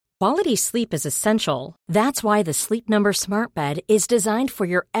Quality sleep is essential. That's why the Sleep Number Smart Bed is designed for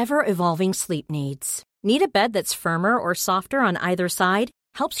your ever-evolving sleep needs. Need a bed that's firmer or softer on either side?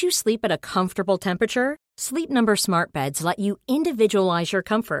 Helps you sleep at a comfortable temperature? Sleep Number Smart Beds let you individualize your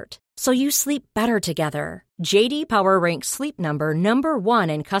comfort, so you sleep better together. J.D. Power ranks Sleep Number number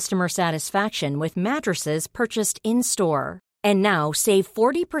 1 in customer satisfaction with mattresses purchased in-store. And now, save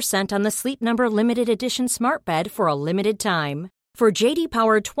 40% on the Sleep Number Limited Edition Smart Bed for a limited time. For J.D.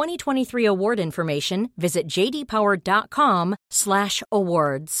 Power 2023 award information, visit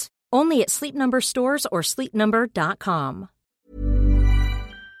jdpower.com/awards. Only at Sleep Number stores or sleepnumber.com.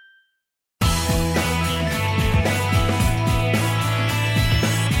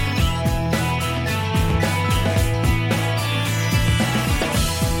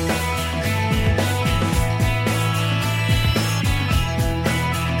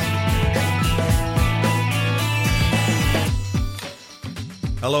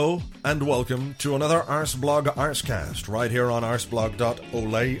 Hello and welcome to another Arsblog Arscast right here on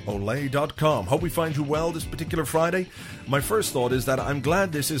arsblog.oleole.com. Hope we find you well this particular Friday. My first thought is that I'm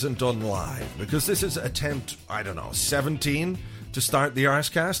glad this isn't done live, because this is attempt, 17 to start the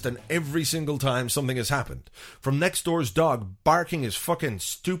Arscast, and every single time something has happened. From next door's dog barking his fucking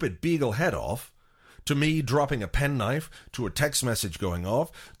stupid beagle head off, to me dropping a penknife, to a text message going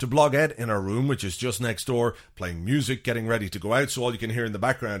off, to Blog Ed in our room, which is just next door, playing music, getting ready to go out, so all you can hear in the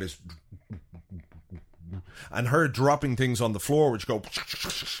background is... and her dropping things on the floor, which go...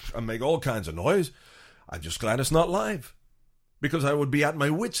 and make all kinds of noise. I'm just glad it's not live, because I would be at my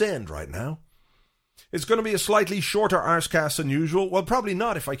wit's end right now. It's going to be a slightly shorter Arscast than usual. Well, probably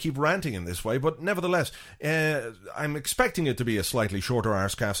not if I keep ranting in this way, but nevertheless, I'm expecting it to be a slightly shorter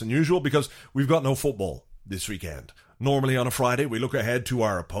Arscast than usual because we've got no football this weekend. Normally on a Friday, we look ahead to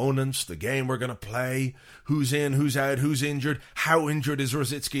our opponents, the game we're going to play, who's in, who's out, who's injured, how injured is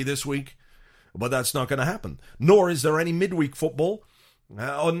Rosicki this week. But that's not going to happen. Nor is there any midweek football,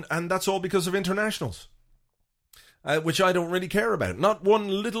 and that's all because of internationals, which I don't really care about. Not one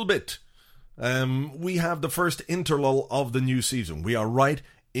little bit. We have the first interlull of the new season. We are right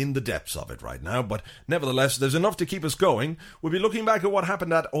in the depths of it right now, but nevertheless, there's enough to keep us going. We'll be looking back at what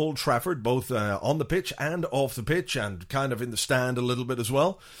happened at Old Trafford, both on the pitch and off the pitch, and kind of in the stand a little bit as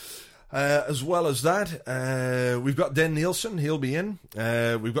well. As well as that, we've got Den Nielsen, he'll be in.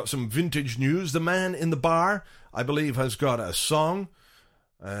 We've got some vintage news. The man in the bar, I believe, has got a song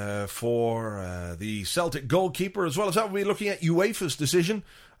for the Celtic goalkeeper. As well as that, we'll be looking at UEFA's decision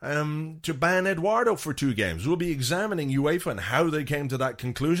to ban Eduardo for 2 games. We'll be examining UEFA and how they came to that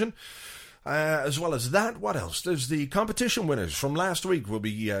conclusion. As well as that, what else? There's the competition winners from last week. We'll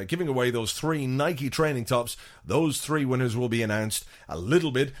be giving away those 3 Nike training tops. Those 3 winners will be announced a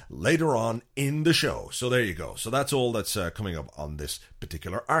little bit later on in the show. So there you go. So that's all that's coming up on this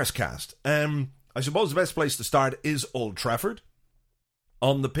particular Arscast. I suppose the best place to start is Old Trafford.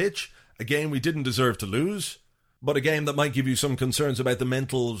 On the pitch, a game we didn't deserve to lose, but a game that might give you some concerns about the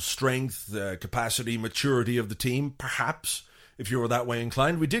mental strength, capacity, maturity of the team, perhaps, if you were that way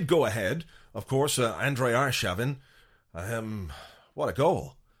inclined. We did go ahead, of course. Andrei Arshavin, what a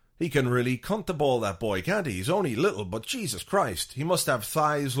goal. He can really cunt the ball, that boy, can't he? He's only little, but Jesus Christ, he must have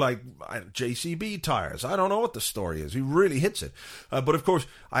thighs like JCB tires. I don't know what the story is. He really hits it. But of course,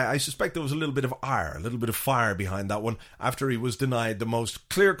 I suspect there was a little bit of ire, a little bit of fire behind that one after he was denied the most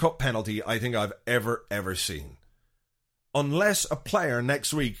clear-cut penalty I think I've ever seen. Unless a player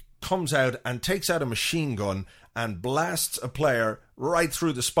next week comes out and takes out a machine gun and blasts a player right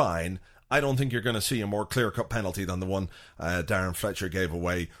through the spine, I don't think you're going to see a more clear-cut penalty than the one Darren Fletcher gave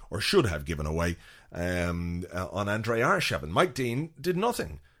away, or should have given away, on Andrei Arshavin. Mike Dean did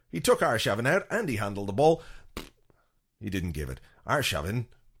nothing. He took Arshavin out and he handled the ball. He didn't give it. Arshavin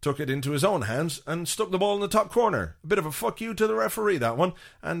took it into his own hands and stuck the ball in the top corner. A bit of a fuck you to the referee, that one.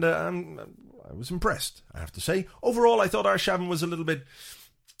 And I was impressed, I have to say. Overall, I thought Arshavin was a little bit...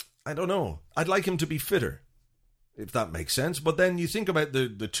 I don't know. I'd like him to be fitter, if that makes sense. But then you think about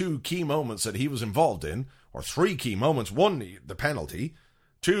the 2 key moments that he was involved in, or 3 key moments. 1, the penalty.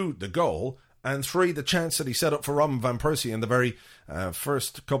 2, the goal. And 3, the chance that he set up for Robin van Persie in the very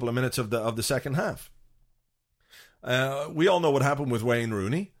first couple of minutes of the second half. We all know what happened with Wayne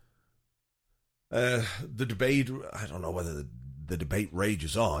Rooney. The debate, I don't know whether the debate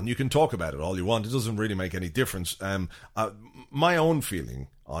rages on. You can talk about it all you want. It doesn't really make any difference. My own feeling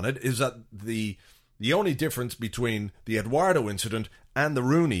on it is that the only difference between the Eduardo incident and the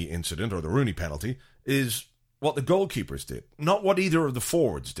Rooney incident, or the Rooney penalty, is what the goalkeepers did, not what either of the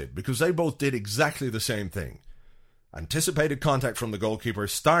forwards did, because they both did exactly the same thing. Anticipated contact from the goalkeeper,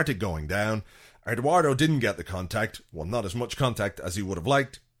 started going down. Eduardo didn't get the contact, well, not as much contact as he would have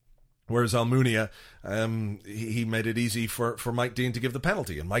liked, Whereas Almunia, he made it easy for Mike Dean to give the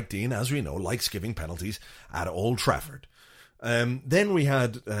penalty. And Mike Dean, as we know, likes giving penalties at Old Trafford. Then we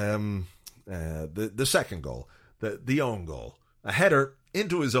had the second goal, the own goal. A header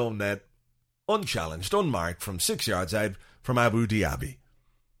into his own net, unchallenged, unmarked, from 6 yards out from Abu Diaby.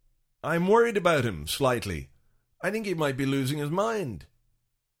 I'm worried about him, slightly. I think he might be losing his mind.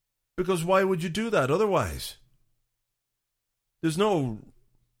 Because why would you do that otherwise? There's no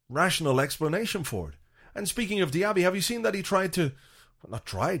rational explanation for it. And speaking of Diaby, have you seen that he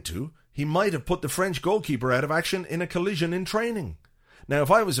he might have put the French goalkeeper out of action in a collision in training. Now,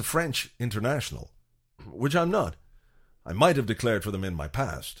 if I was a French international, which I'm not, I might have declared for them in my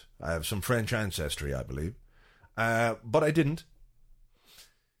past. I have some French ancestry, I believe. But I didn't.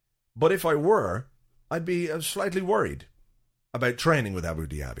 But if I were, I'd be slightly worried about training with Abu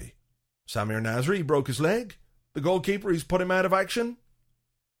Diaby. Samir Nasri broke his leg. The goalkeeper, he's put him out of action.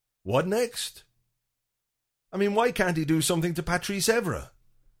 What next? I mean, why can't he do something to Patrice Evra?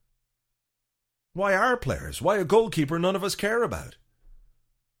 Why our players? Why a goalkeeper none of us care about?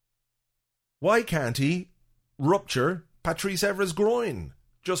 Why can't he rupture Patrice Evra's groin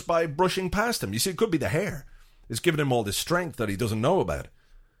just by brushing past him? You see, it could be the hair. It's giving him all this strength that he doesn't know about.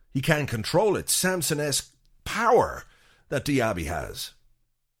 He can't control it. Samson-esque power that Diaby has.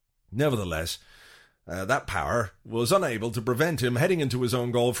 Nevertheless, that power was unable to prevent him heading into his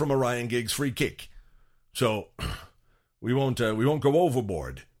own goal from a Ryan Giggs free kick. So we won't go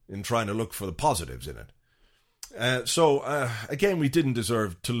overboard in trying to look for the positives in it. Again, we didn't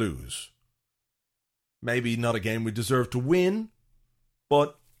deserve to lose. Maybe not a game we deserved to win,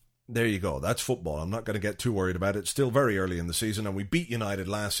 but there you go. That's football. I'm not going to get too worried about it. It's still very early in the season, and we beat United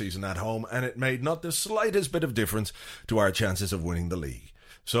last season at home, and it made not the slightest bit of difference to our chances of winning the league.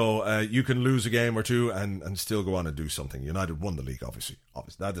 So you can lose a game or two and still go on and do something. United won the league, obviously.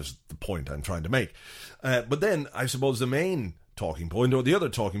 That is the point I'm trying to make. But then, I suppose the main talking point, or the other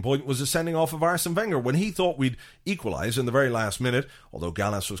talking point, was the sending off of Arsene Wenger. When he thought we'd equalise in the very last minute, although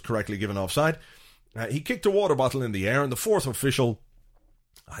Gallas was correctly given offside, he kicked a water bottle in the air, and the fourth official,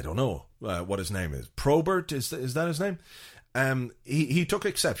 I don't know what his name is, Probert, is that his name? He took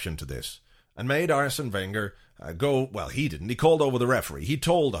exception to this and made Arsene Wenger go. Well, he didn't. He called over the referee. He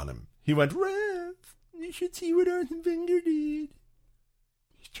told on him. He went, "Ref, you should see what Arsene Wenger did.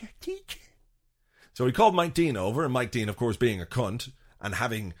 Teacher. So he called Mike Dean over, and Mike Dean, of course, being a cunt and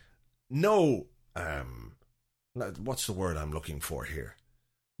having no, what's the word I'm looking for here?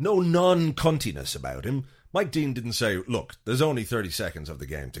 No non-cuntiness about him. Mike Dean didn't say, look, there's only 30 seconds of the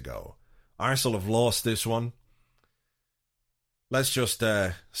game to go. Arsenal have lost this one. Let's just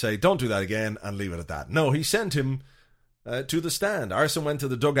say, don't do that again, and leave it at that. No, he sent him to the stand. Arsene went to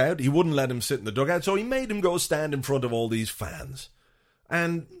the dugout. He wouldn't let him sit in the dugout, so he made him go stand in front of all these fans.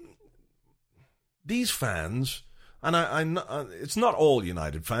 And these fans, and it's not all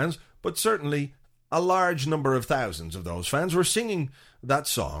United fans, but certainly a large number of thousands of those fans were singing that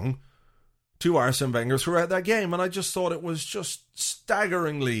song to Arsene Wenger throughout that game. And I just thought it was just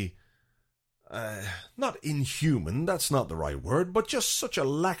staggeringly, not inhuman, that's not the right word, but just such a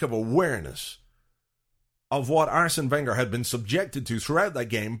lack of awareness of what Arsene Wenger had been subjected to throughout that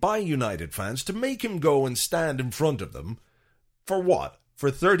game by United fans, to make him go and stand in front of them for what?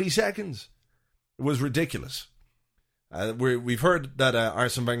 For 30 seconds? It was ridiculous. We've heard that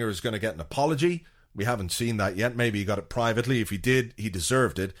Arsene Wenger is going to get an apology. We haven't seen that yet. Maybe he got it privately. If he did, he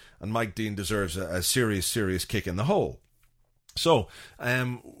deserved it. And Mike Dean deserves a serious kick in the hole. So,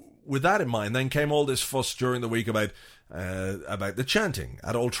 with that in mind, then came all this fuss during the week about the chanting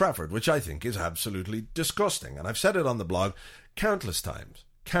at Old Trafford, which I think is absolutely disgusting. And I've said it on the blog countless times.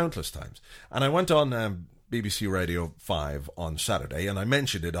 And I went on BBC Radio 5 on Saturday, and I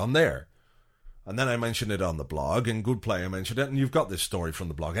mentioned it on there. And then I mentioned it on the blog, and Good Play I mentioned it, and you've got this story from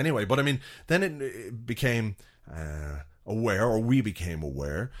the blog anyway. But I mean, then it became we became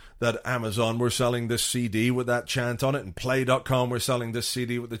aware, that Amazon were selling this CD with that chant on it, and Play.com were selling this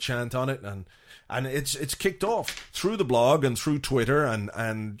CD with the chant on it, and it's kicked off through the blog and through Twitter,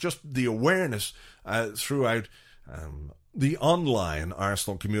 and just the awareness throughout the online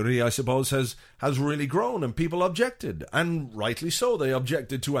Arsenal community, I suppose, has really grown, and people objected, and rightly so. They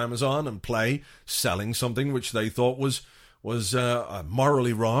objected to Amazon and Play selling something which they thought was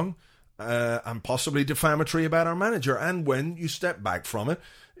morally wrong and possibly defamatory about our manager. And when you step back from it,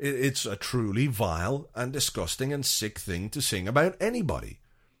 it's a truly vile and disgusting and sick thing to sing about anybody.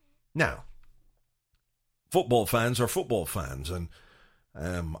 Now, football fans are football fans, and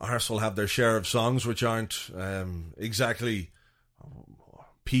Arsenal have their share of songs which aren't exactly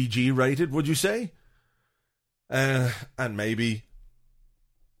PG rated, would you say? And maybe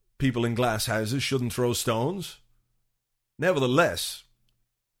people in glass houses shouldn't throw stones. Nevertheless,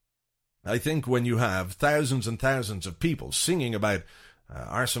 I think when you have thousands and thousands of people singing about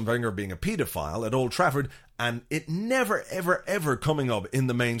Arsene Wenger being a paedophile at Old Trafford, and it never, ever, ever coming up in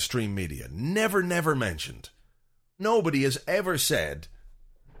the mainstream media, never mentioned. Nobody has ever said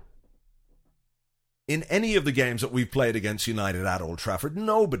in any of the games that we've played against United at Old Trafford,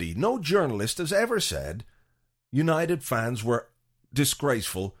 nobody, no journalist has ever said United fans were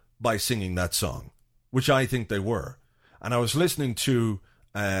disgraceful by singing that song, which I think they were. And I was listening to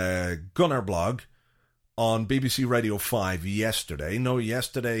Gunnar Blog on BBC Radio 5 yesterday.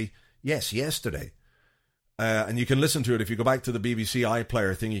 And you can listen to it if you go back to the BBC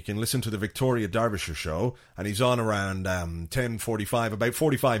iPlayer thing. You can listen to the Victoria Derbyshire show, and he's on around 10:45, about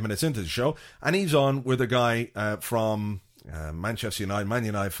 45 minutes into the show, and he's on with a guy from Manchester United, Man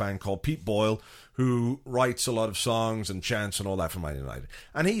United fan called Pete Boyle, who writes a lot of songs and chants and all that for Man United.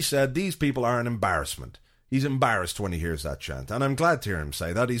 And he said these people are an embarrassment. He's embarrassed when he hears that chant, and I'm glad to hear him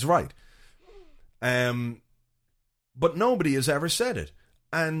say that. He's right. But nobody has ever said it.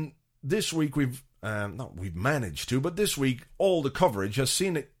 And this week we've managed to, but this week all the coverage has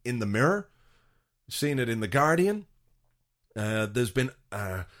seen it in the Mirror, seen it in the Guardian. There's been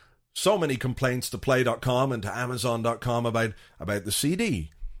so many complaints to Play.com and to Amazon.com about the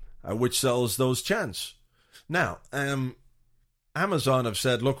CD, which sells those chants. Now, Amazon have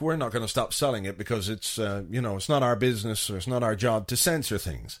said, look, we're not going to stop selling it because it's it's not our business, or it's not our job to censor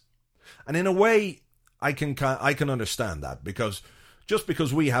things. And in a way, I can understand that, because just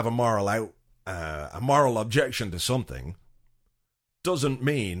because we have a moral objection to something doesn't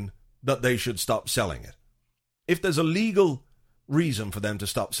mean that they should stop selling it. If there's a legal reason for them to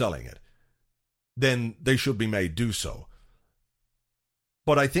stop selling it, then they should be made do so.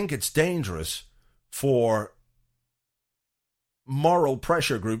 But I think it's dangerous for moral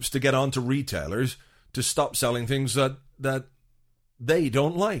pressure groups to get onto retailers to stop selling things that they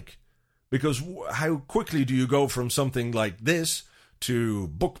don't like. Because how quickly do you go from something like this to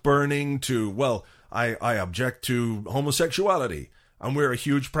book burning to, well, I object to homosexuality, and we're a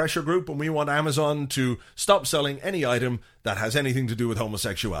huge pressure group and we want Amazon to stop selling any item that has anything to do with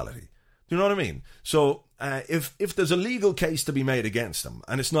homosexuality. Do you know what I mean? So if there's a legal case to be made against them,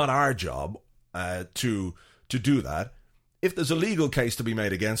 and it's not our job to do that, if there's a legal case to be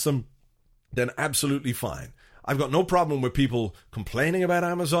made against them, then absolutely fine. I've got no problem with people complaining about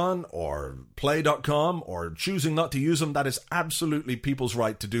Amazon or Play.com or choosing not to use them. That is absolutely people's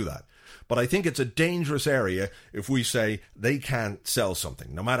right to do that. But I think it's a dangerous area if we say they can't sell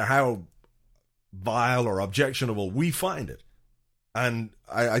something, no matter how vile or objectionable we find it. And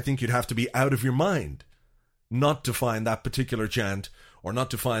I think you'd have to be out of your mind not to find that particular chant or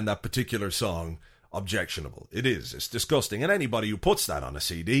not to find that particular song objectionable. It's disgusting. And anybody who puts that on a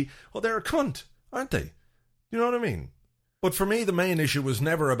CD, well, they're a cunt, aren't they? You know what I mean? But for me, the main issue was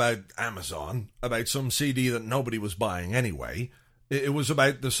never about Amazon, about some CD that nobody was buying anyway. It was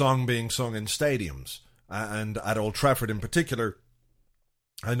about the song being sung in stadiums, and at Old Trafford in particular.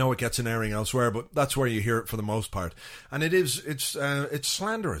 I know it gets an airing elsewhere, but that's where you hear it for the most part. And it's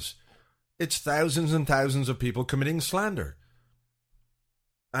slanderous. It's thousands and thousands of people committing slander.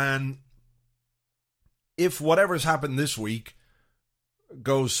 And if whatever's happened this week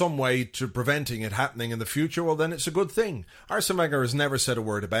goes some way to preventing it happening in the future, well, then it's a good thing. Arsene Wenger has never said a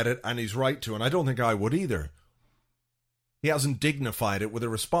word about it, and he's right to, and I don't think I would either. He hasn't dignified it with a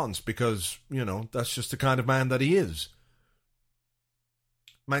response because, that's just the kind of man that he is.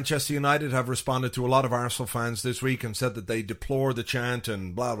 Manchester United have responded to a lot of Arsenal fans this week and said that they deplore the chant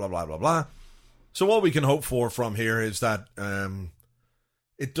and blah, blah, blah, blah, blah. So all we can hope for from here is that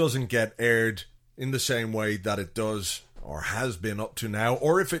it doesn't get aired in the same way that it does or has been up to now,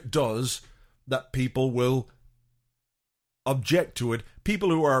 or if it does, that people will object to it. People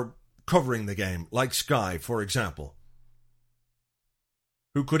who are covering the game, like Sky, for example,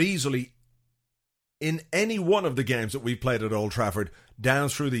 who could easily, in any one of the games that we've played at Old Trafford down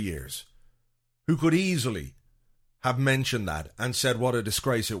through the years, who could easily have mentioned that and said what a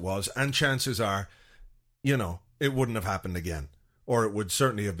disgrace it was, and chances are, it wouldn't have happened again. Or it would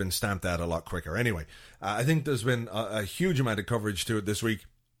certainly have been stamped out a lot quicker. Anyway, I think there's been a huge amount of coverage to it this week.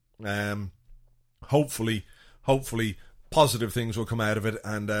 Hopefully, positive things will come out of it,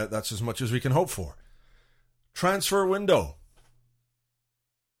 and that's as much as we can hope for. Transfer window.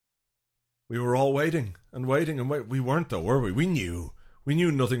 We were all waiting. We weren't, though, were we? We knew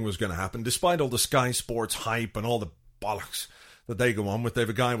nothing was going to happen, despite all the Sky Sports hype and all the bollocks that they go on with. They have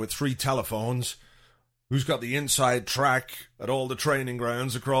a guy with 3 telephones who's got the inside track at all the training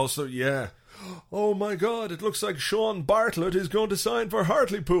grounds across the... Yeah, Oh my God, it looks like Sean Bartlett is going to sign for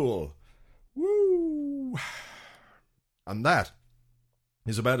Hartlepool. Woo! And that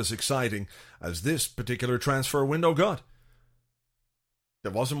is about as exciting as this particular transfer window got.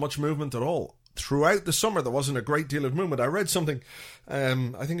 There wasn't much movement at all. Throughout the summer, there wasn't a great deal of movement. I read something,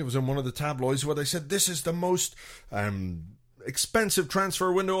 I think it was in one of the tabloids, where they said this is the most expensive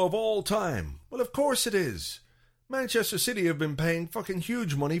transfer window of all time. Well, of course it is. Manchester City have been paying fucking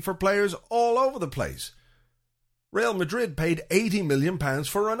huge money for players all over the place. Real Madrid paid £80 million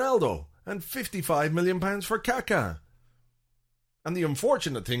for Ronaldo and £55 million for Kaká. And the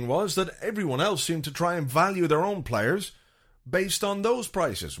unfortunate thing was that everyone else seemed to try and value their own players based on those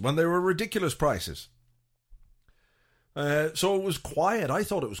prices, when they were ridiculous prices. So it was quiet. I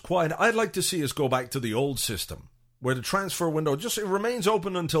thought it was quiet. I'd like to see us go back to the old system, where the transfer window it remains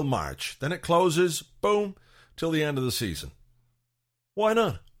open until March. Then it closes, boom, till the end of the season. Why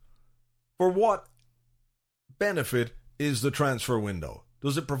not? For what benefit is the transfer window?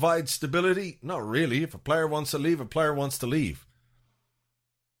 Does it provide stability? Not really. If a player wants to leave, a player wants to leave.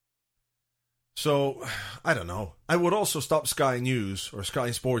 So, I don't know. I would also stop Sky News or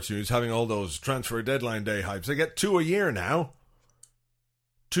Sky Sports News having all those transfer deadline day hypes. They get 2 a year now.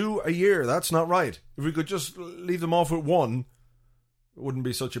 2 a year, that's not right. If we could just leave them off with 1, it wouldn't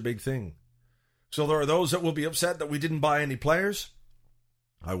be such a big thing. So there are those that will be upset that we didn't buy any players.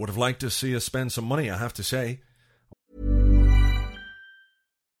 I would have liked to see us spend some money, I have to say.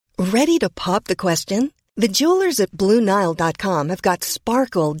 Ready to pop the question? The jewelers at BlueNile.com have got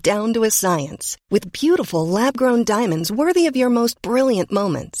sparkle down to a science with beautiful lab-grown diamonds worthy of your most brilliant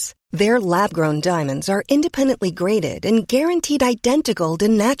moments. Their lab-grown diamonds are independently graded and guaranteed identical to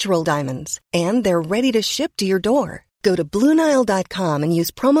natural diamonds, and they're ready to ship to your door. Go to BlueNile.com and use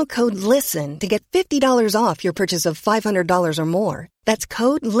promo code LISTEN to get $50 off your purchase of $500 or more. That's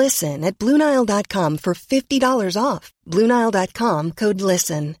code LISTEN at BlueNile.com for $50 off. BlueNile.com, code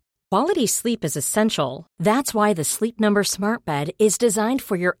LISTEN. Quality sleep is essential. That's why the Sleep Number Smart Bed is designed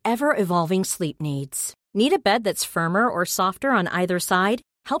for your ever-evolving sleep needs. Need a bed that's firmer or softer on either side?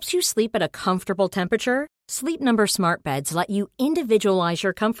 Helps you sleep at a comfortable temperature? Sleep Number Smart Beds let you individualize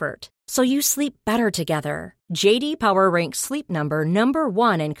your comfort, so you sleep better together. J.D. Power ranks Sleep Number number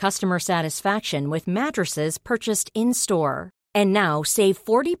 1 in customer satisfaction with mattresses purchased in-store. And now, save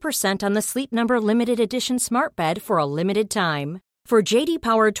 40% on the Sleep Number Limited Edition Smart Bed for a limited time. For J.D.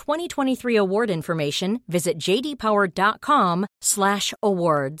 Power 2023 award information, visit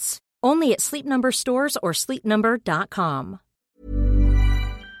jdpower.com/awards. Only at Sleep Number stores or sleepnumber.com.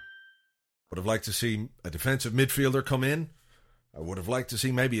 Would have liked to see a defensive midfielder come in. I would have liked to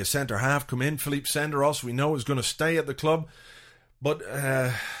see maybe a centre-half come in. Philippe Senderos, we know, is going to stay at the club. But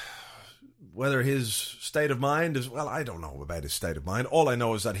whether his state of mind is... Well, I don't know about his state of mind. All I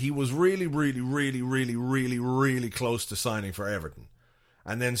know is that he was really close to signing for Everton.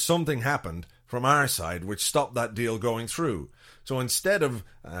 And then something happened from our side which stopped that deal going through. So instead of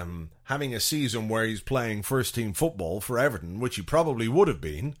having a season where he's playing first-team football for Everton, which he probably would have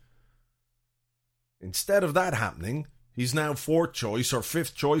been, instead of that happening, he's now 4th choice or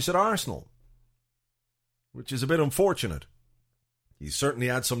 5th choice at Arsenal, which is a bit unfortunate. He's certainly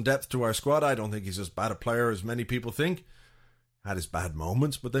had some depth to our squad. I don't think he's as bad a player as many people think. Had his bad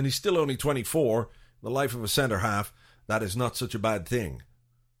moments, but then he's still only 24. In the life of a centre-half, that is not such a bad thing.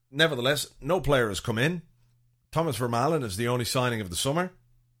 Nevertheless, no player has come in. Thomas Vermaelen is the only signing of the summer.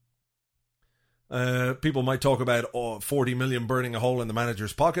 People might talk about 40 million burning a hole in the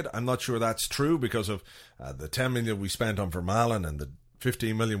manager's pocket. I'm not sure that's true because of the 10 million we spent on Vermaelen and the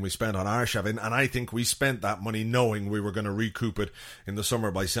 15 million we spent on Arshavin, and I think we spent that money knowing we were going to recoup it in the summer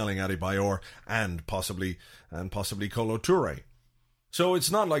by selling Adebayor and possibly Kolo Touré. So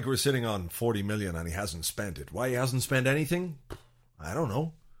it's not like we're sitting on 40 million and he hasn't spent it. Why he hasn't spent anything? I don't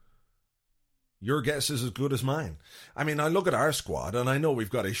know. Your guess is as good as mine. I mean, I look at our squad and I know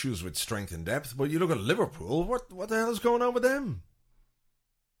we've got issues with strength and depth, but you look at Liverpool, what the hell is going on with them?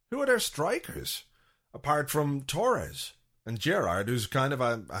 Who are their strikers? Apart from Torres and Gerrard, who's kind of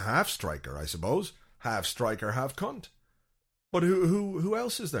a half striker, I suppose. Half striker, half cunt. But who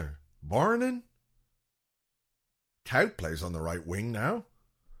else is there? Bornin? Kaut plays on the right wing now.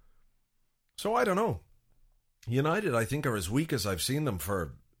 So I don't know. United, I think, are as weak as I've seen them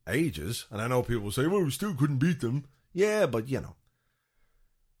for ages. And I know people will say, well, we still couldn't beat them. Yeah, but you know.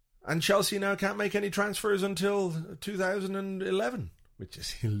 And Chelsea now can't make any transfers until 2011, which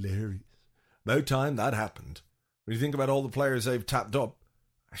is hilarious. About time that happened. When you think about all the players they've tapped up,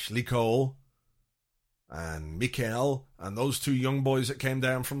 Ashley Cole and Mikel and those 2 young boys that came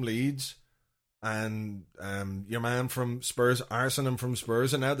down from Leeds, and your man from Spurs, Arsenal from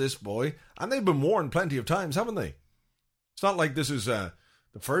Spurs, and now this boy. And they've been warned plenty of times, haven't they? It's not like this is the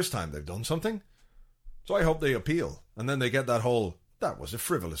first time they've done something. So I hope they appeal. And then they get that whole, that was a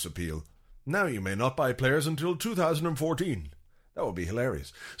frivolous appeal. Now you may not buy players until 2014. That would be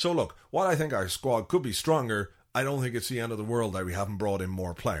hilarious. So look, while I think our squad could be stronger, I don't think it's the end of the world that we haven't brought in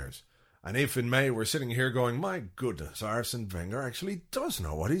more players. And if in May we're sitting here going, my goodness, Arsene Wenger actually does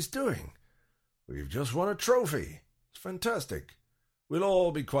know what he's doing. We've just won a trophy. It's fantastic. We'll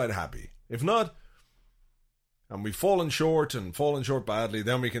all be quite happy. If not, and we've fallen short badly,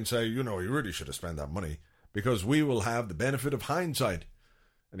 then we can say, you really should have spent that money, because we will have the benefit of hindsight.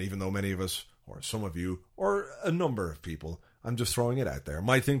 And even though many of us, or some of you, or a number of people, I'm just throwing it out there,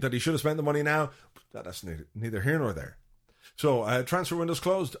 might think that he should have spent the money now, that's neither here nor there. So, transfer window's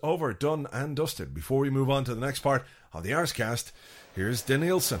closed, over, done and dusted. Before we move on to the next part of the Arscast, here's Den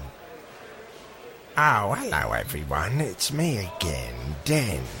Nielsen. Oh, hello everyone, it's me again,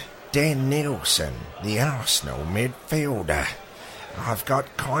 Den Nielsen, the Arsenal midfielder. I've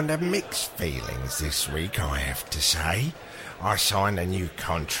got kind of mixed feelings this week, I have to say. I signed a new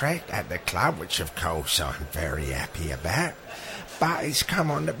contract at the club, which of course I'm very happy about. But it's come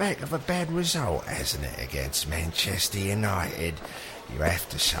on the back of a bad result, hasn't it, against Manchester United? You have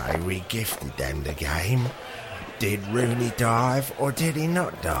to say we gifted them the game. Did Rooney dive or did he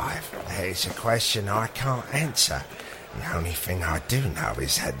not dive? That is a question I can't answer. The only thing I do know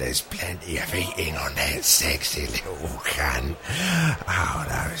is that there's plenty of eating on that sexy little cunt.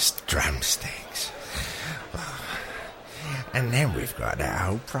 Oh, those drumsticks. And then we've got that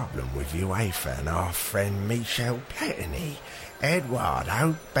whole problem with UEFA and our friend Michel Platini.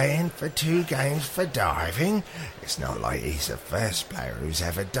 Eduardo banned for 2 games for diving. It's not like he's the first player who's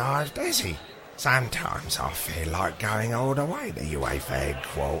ever dived, is he? Sometimes I feel like going all the way to UEFA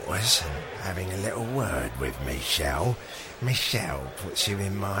headquarters and having a little word with Michel. Michel puts you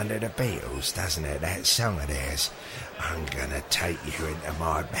in mind of the Beatles, doesn't it, that song of theirs? I'm gonna take you into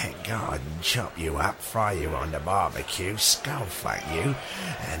my back garden, chop you up, fry you on the barbecue, skull fuck you,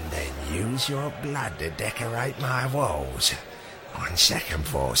 and then use your blood to decorate my walls. On second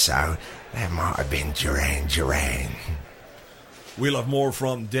thought, so, that might have been Duran Duran. We'll have more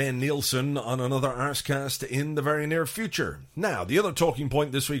from Den Nielsen on another Arscast in the very near future. Now, the other talking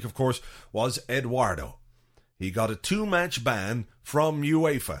point this week, of course, was Eduardo. He got a 2-match ban from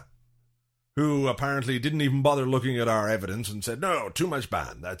UEFA, who apparently didn't even bother looking at our evidence and said, no, 2-match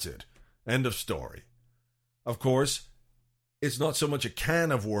ban, that's it. End of story. Of course, it's not so much a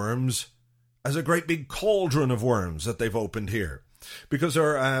can of worms as a great big cauldron of worms that they've opened here, because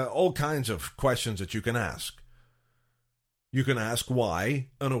there are all kinds of questions that you can ask. You can ask why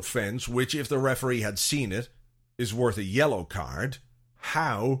an offence, which if the referee had seen it, is worth a yellow card,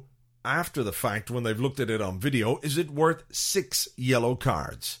 how, after the fact, when they've looked at it on video, is it worth 6 yellow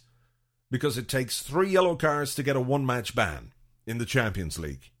cards? Because it takes 3 yellow cards to get a 1-match ban in the Champions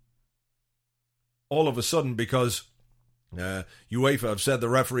League. All of a sudden, because UEFA have said the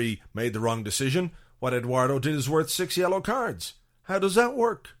referee made the wrong decision, what Eduardo did is worth 6 yellow cards. How does that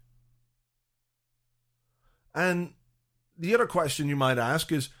work? And the other question you might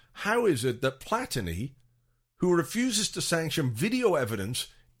ask is, how is it that Platini, who refuses to sanction video evidence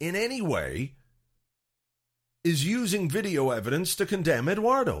in any way, is using video evidence to condemn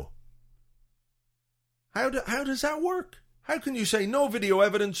Eduardo? How does that work? How can you say no video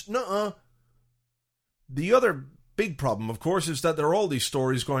evidence? Nuh-uh. The other big problem, of course, is that there are all these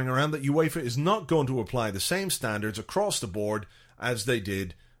stories going around that UEFA is not going to apply the same standards across the board as they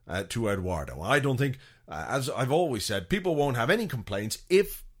did to Eduardo. I don't think, as I've always said, people won't have any complaints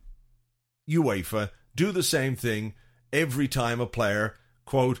if UEFA do the same thing every time a player,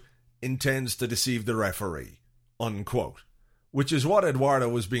 quote, intends to deceive the referee, unquote, which is what Eduardo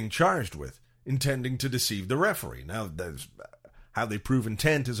was being charged with, intending to deceive the referee. Now, how they prove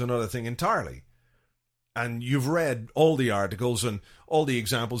intent is another thing entirely. And you've read all the articles and all the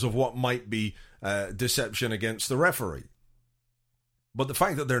examples of what might be deception against the referee. But the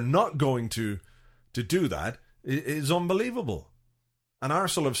fact that they're not going to do that is unbelievable. And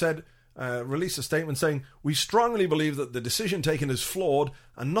Arsenal have said, released a statement saying, we strongly believe that the decision taken is flawed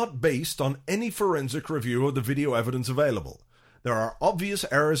and not based on any forensic review of the video evidence available. There are obvious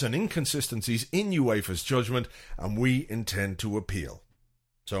errors and inconsistencies in UEFA's judgment, and we intend to appeal.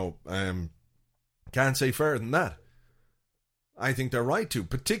 So, can't say fairer than that. I think they're right to,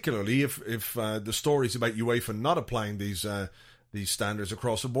 particularly if the stories about UEFA not applying these standards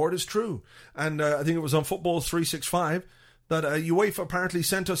across the board is true. And I think it was on Football 365 that UEFA apparently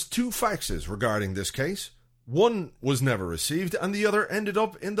sent us 2 faxes regarding this case. One was never received, and the other ended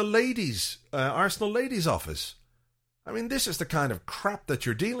up in the Arsenal ladies' office. I mean, this is the kind of crap that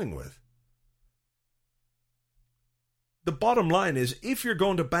you're dealing with. The bottom line is, if you're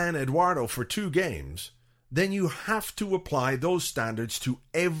going to ban Eduardo for 2 games, then you have to apply those standards to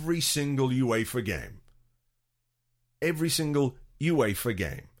every single UEFA game. Every single UEFA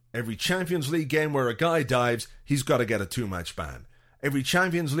game. Every Champions League game where a guy dives, he's got to get a 2-match ban. Every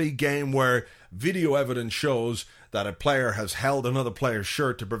Champions League game where video evidence shows that a player has held another player's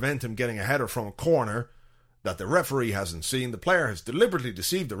shirt to prevent him getting a header from a corner that the referee hasn't seen, the player has deliberately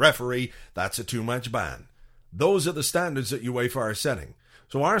deceived the referee, that's a 2-match ban. Those are the standards that UEFA are setting.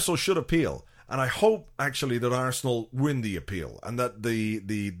 So Arsenal should appeal. And I hope, actually, that Arsenal win the appeal and that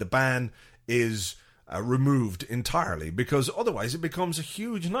the ban is removed entirely, because otherwise it becomes a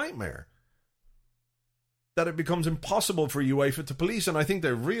huge nightmare. That it becomes impossible for UEFA to police. And I think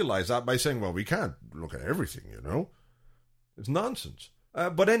they realise that by saying, well, we can't look at everything, you know. It's nonsense.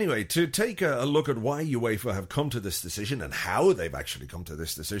 But anyway, to take a look at why UEFA have come to this decision and how they've actually come to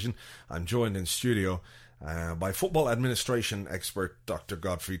this decision, I'm joined in studio by football administration expert Dr.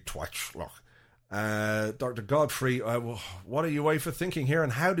 Godfrey Twatchlock. Dr. Godfrey, what are UEFA thinking here,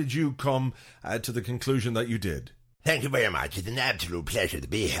 and how did you come to the conclusion that you did? Thank you very much. It's an absolute pleasure to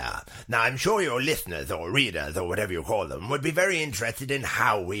be here. Now, I'm sure your listeners or readers or whatever you call them would be very interested in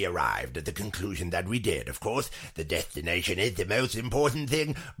how we arrived at the conclusion that we did. Of course, the destination is the most important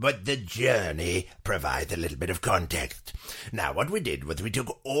thing, but the journey provides a little bit of context. Now, what we did was we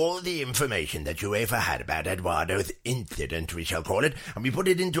took all the information that UEFA had about Eduardo's incident, we shall call it, and we put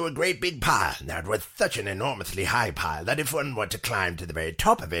it into a great big pile. Now, it was such an enormously high pile that if one were to climb to the very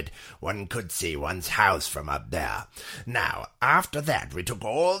top of it, one could see one's house from up there. Now, after that, we took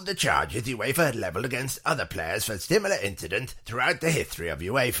all the charges UEFA had levelled against other players for similar incidents throughout the history of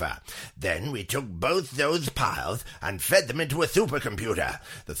UEFA. Then we took both those piles and fed them into a supercomputer.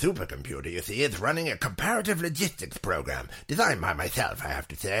 The supercomputer, you see, is running a comparative logistics program, designed by myself, I have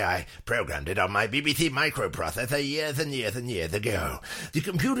to say. I programmed it on my BBC microprocessor years and years and years ago. The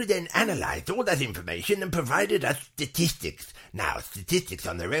computer then analysed all that information and provided us statistics. Now, statistics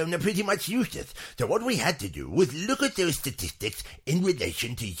on their own are pretty much useless, so what we had to do was look at those statistics in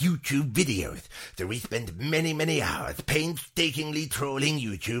relation to YouTube videos. So we spent many hours painstakingly trolling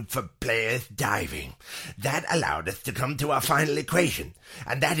YouTube for players diving. That allowed us to come to our final equation,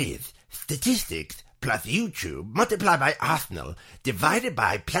 and that is statistics plus YouTube multiplied by Arsenal divided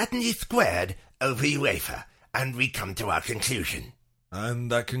by Platini squared over UEFA, and we come to our conclusion.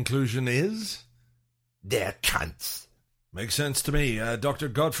 And that conclusion is? They're cunts. Makes sense to me. Dr.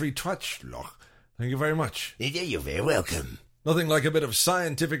 Godfrey Twatchlock, thank you very much. You're very welcome. Nothing like a bit of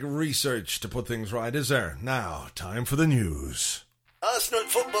scientific research to put things right, is there? Now, time for the news. Arsenal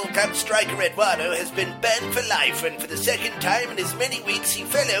Football Club striker Eduardo has been banned for life, and for the second time in as many weeks he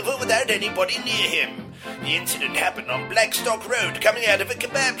fell over without anybody near him. The incident happened on Blackstock Road coming out of a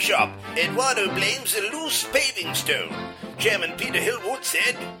kebab shop. Eduardo blames a loose paving stone. Chairman Peter Hillwood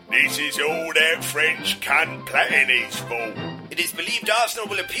said, "This is all that French cunt Platini's fault." It is believed Arsenal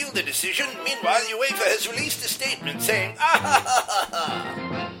will appeal the decision. Meanwhile, UEFA has released a statement saying,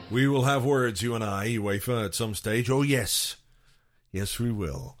 We will have words, you and I, UEFA, at some stage. Oh, yes. Yes, we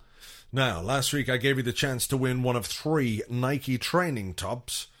will. Now, last week I gave you the chance to win one of 3 Nike training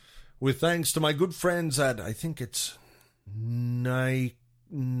tops, with thanks to my good friends at, I think it's Nike,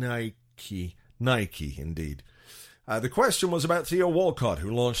 indeed. The question was about Theo Walcott, who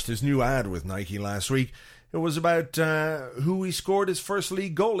launched his new ad with Nike last week. It was about who he scored his first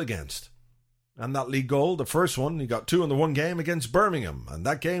league goal against. And that league goal, the first one, he got 2 in the one game against Birmingham. And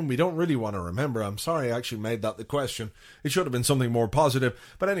that game we don't really want to remember. I'm sorry I actually made that the question. It should have been something more positive.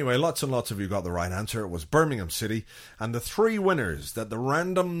 But anyway, lots and lots of you got the right answer. It was Birmingham City. And the 3 winners that the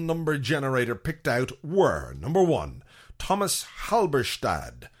random number generator picked out were, number 1, Thomas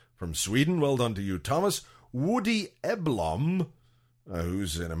Halberstad from Sweden. Well done to you, Thomas. Woody Eblom,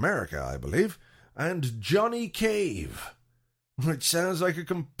 who's in America, I believe. And Johnny Cave, which sounds like a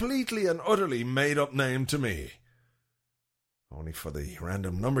completely and utterly made-up name to me. Only for the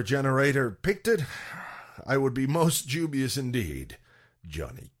random number generator picked it, I would be most dubious indeed.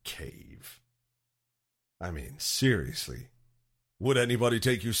 Johnny Cave. I mean, seriously. Would anybody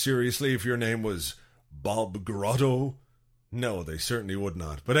take you seriously if your name was Bob Grotto? No, they certainly would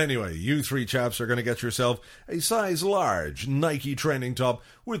not. But anyway, you 3 chaps are going to get yourself a size large Nike training top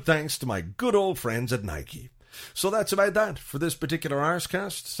with thanks to my good old friends at Nike. So that's about that for this particular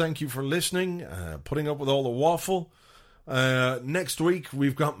Arscast. Thank you for listening, putting up with all the waffle. Next week,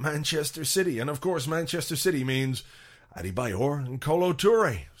 we've got Manchester City. And of course, Manchester City means Adebayor and Kolo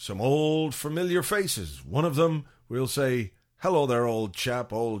Toure, some old familiar faces. One of them will say, "Hello there, old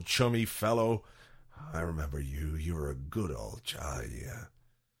chap, old chummy fellow. I remember you. You were a good old child, yeah.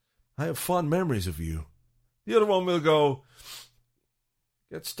 I have fond memories of you." The other one will go,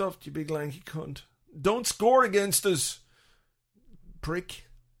 "Get stuffed, you big lanky cunt. Don't score against us, prick."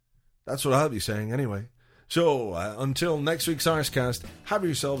 That's what I'll be saying anyway. So, until next week's Arsecast, have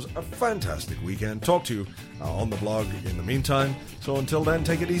yourselves a fantastic weekend. Talk to you on the blog in the meantime. So until then,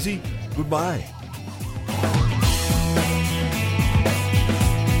 take it easy. Goodbye.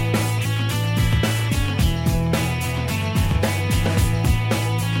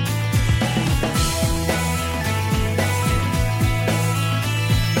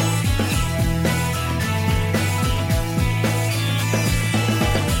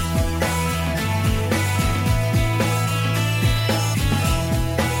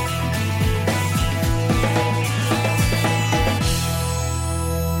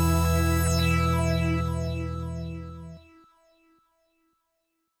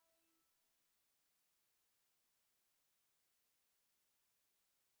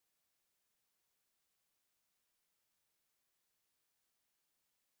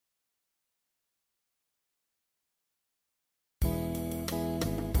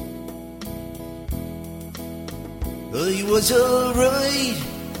 I was alright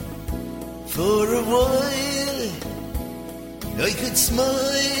for a while. I could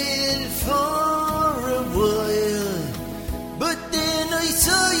smile for a while. But then I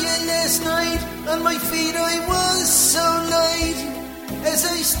saw you last night. On my feet I was so light as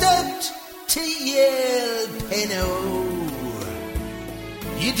I stopped to yell, "Penno!"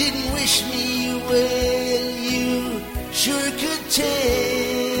 You didn't wish me well, you sure could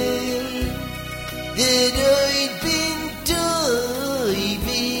tell that I'd been diving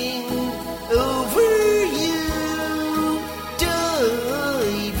over you,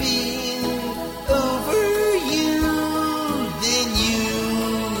 diving over you. Then you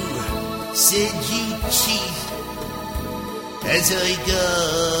said you'd cheat as I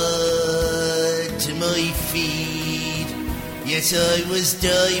got to my feet. Yes, I was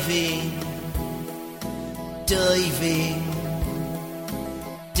diving, diving,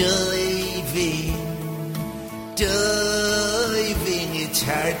 diving. Diving, it's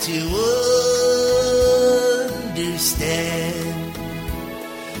hard to understand,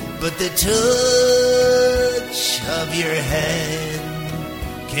 but the touch of your hand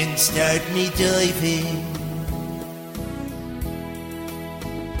can start me diving.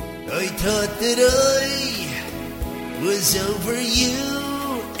 I thought that I was over you,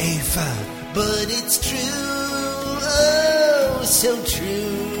 Ava, but it's true, oh, so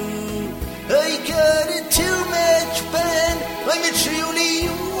true. I got a two-match ban. I'm a truly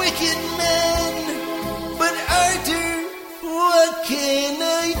wicked man. But Arthur, what can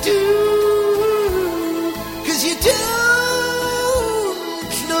I do? 'Cause you don't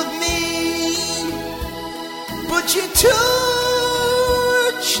love me, but you touched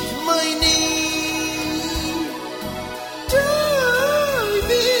my knee.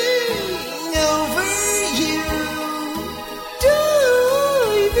 Diving over you,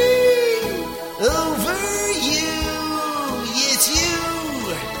 diving over you, yes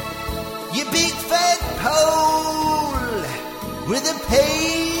you big fat pole with a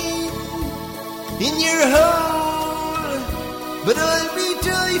pain in your hole, but I'll be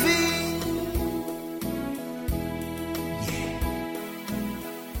diving, yeah.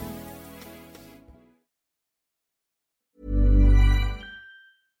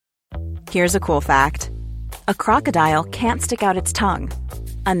 Here's a cool fact. A crocodile can't stick out its tongue.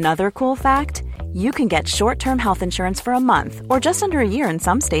 Another cool fact, you can get short-term health insurance for a month or just under a year in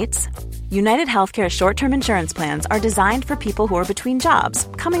some states. United Healthcare short-term insurance plans are designed for people who are between jobs,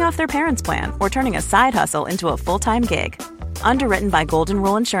 coming off their parents' plan, or turning a side hustle into a full-time gig. Underwritten by Golden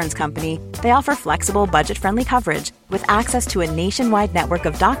Rule Insurance Company, they offer flexible, budget-friendly coverage with access to a nationwide network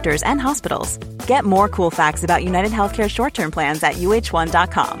of doctors and hospitals. Get more cool facts about United Healthcare short-term plans at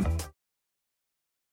uh1.com.